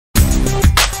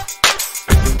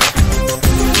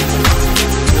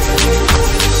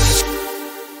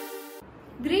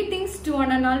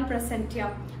and all present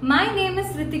here. My name is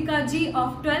Rithika ji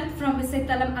of 12th from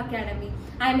Visaithalam Academy.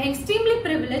 I am extremely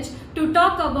privileged to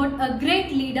talk about a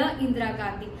great leader, Indira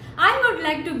Gandhi. I would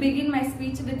like to begin my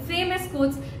speech with famous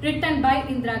quotes written by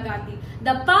Indira Gandhi.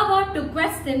 The power to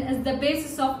question is the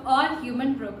basis of all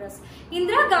human progress.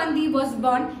 Indira Gandhi was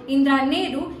born Indira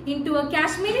Nehru into a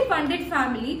Kashmiri Pandit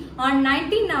family on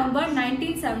 19 November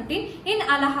 1917 in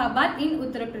Allahabad in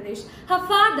Uttar Pradesh. Her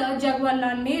father,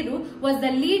 Jawaharlal Nehru, was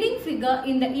the leading figure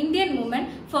in the Indian movement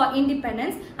for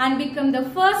independence and became the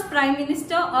first Prime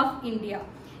Minister of India.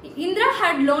 Indira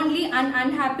had lonely and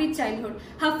unhappy childhood.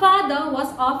 Her father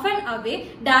was often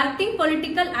away directing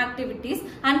political activities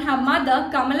and her mother,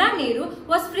 Kamala Nehru,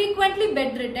 was frequently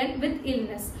bedridden with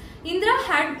illness. Indira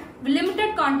had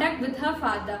limited contact with her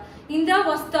father. Indira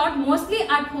was taught mostly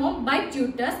at home by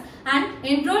tutors and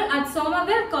enrolled at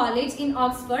Somerville College in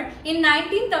Oxford in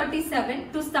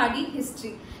 1937 to study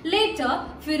history. Later,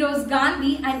 Firoz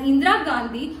Gandhi and Indira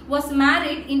Gandhi was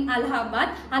married in Allahabad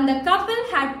and the couple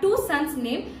had two sons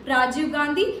named Rajiv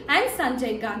Gandhi and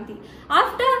Sanjay Gandhi.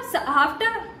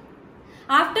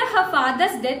 After her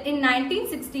father's death in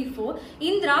 1964,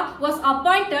 Indira was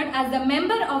appointed as a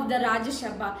member of the Rajya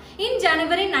Sabha. In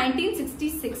January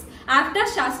 1966, after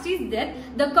Shastri's death,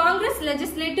 the Congress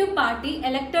Legislative Party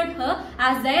elected her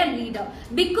as their leader.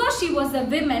 Because she was a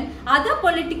woman, other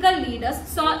political leaders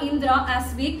saw Indira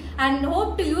as weak and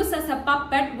hoped to use as a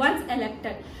puppet once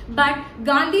elected. But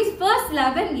Gandhi's first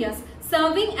 11 years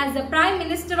serving as the Prime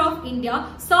Minister of India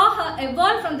saw her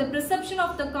evolve from the perception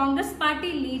of the Congress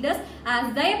party leaders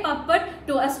as their puppet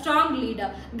to a strong leader.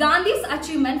 Gandhi's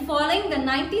achievement following the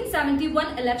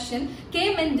 1971 election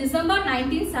came in December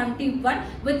 1971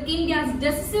 with India's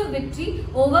decisive victory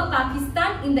over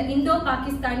Pakistan in the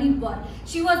Indo-Pakistani War.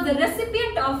 She was the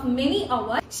recipient of many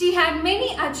awards. She had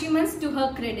many achievements to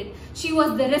her credit. She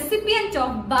was the recipient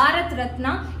of Bharat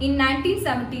Ratna in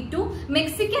 1972,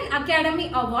 Mexican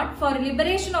Academy Award for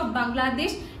Liberation of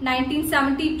Bangladesh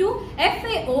 1972,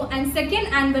 FAO and Second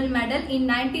Annual Medal in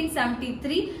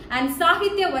 1973 and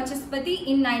Sahitya Vachaspati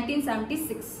in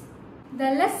 1976.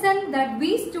 The lesson that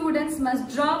we students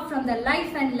must draw from the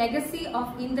life and legacy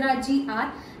of Indira ji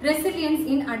are resilience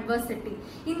in adversity.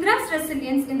 Indira's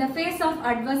resilience in the face of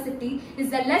adversity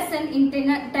is a lesson in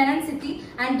tenacity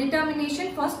and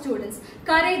determination for students,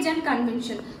 courage and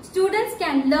conviction. Students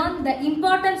can learn the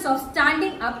importance of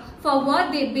standing up for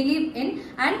what they believe in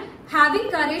and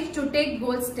having courage to take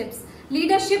bold steps.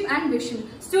 Leadership and vision.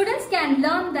 Students can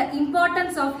learn the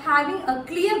importance of having a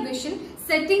clear vision,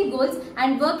 setting goals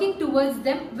and working towards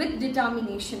them with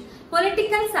determination.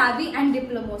 Political savvy and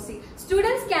diplomacy.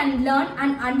 Students can learn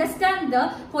and understand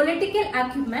the political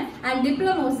acumen and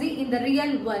diplomacy in the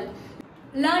real world.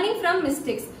 Learning from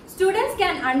mistakes. Students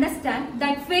can understand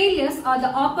that failures are the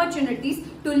opportunities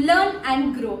to learn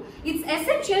and grow. It's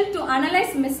essential to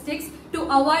analyze mistakes to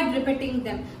avoid repeating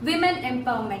them. Women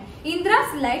empowerment.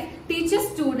 Indira's life teaches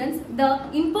students the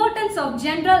importance of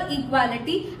gender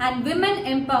equality and women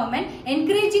empowerment,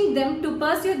 encouraging them to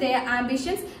pursue their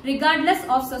ambitions regardless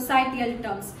of societal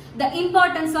terms. The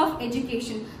importance of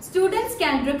education. Students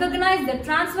can recognize the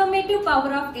transformative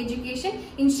power of education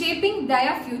in shaping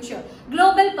their future.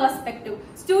 Global perspective.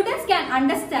 Students can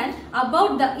understand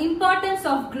about the importance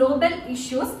of global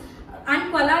issues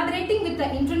and collaborating with the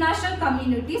international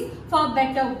communities for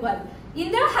better world.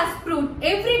 Indira has proved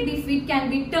every defeat can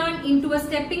be turned into a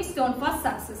stepping stone for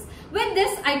success. With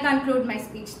this, I conclude my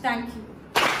speech. Thank you.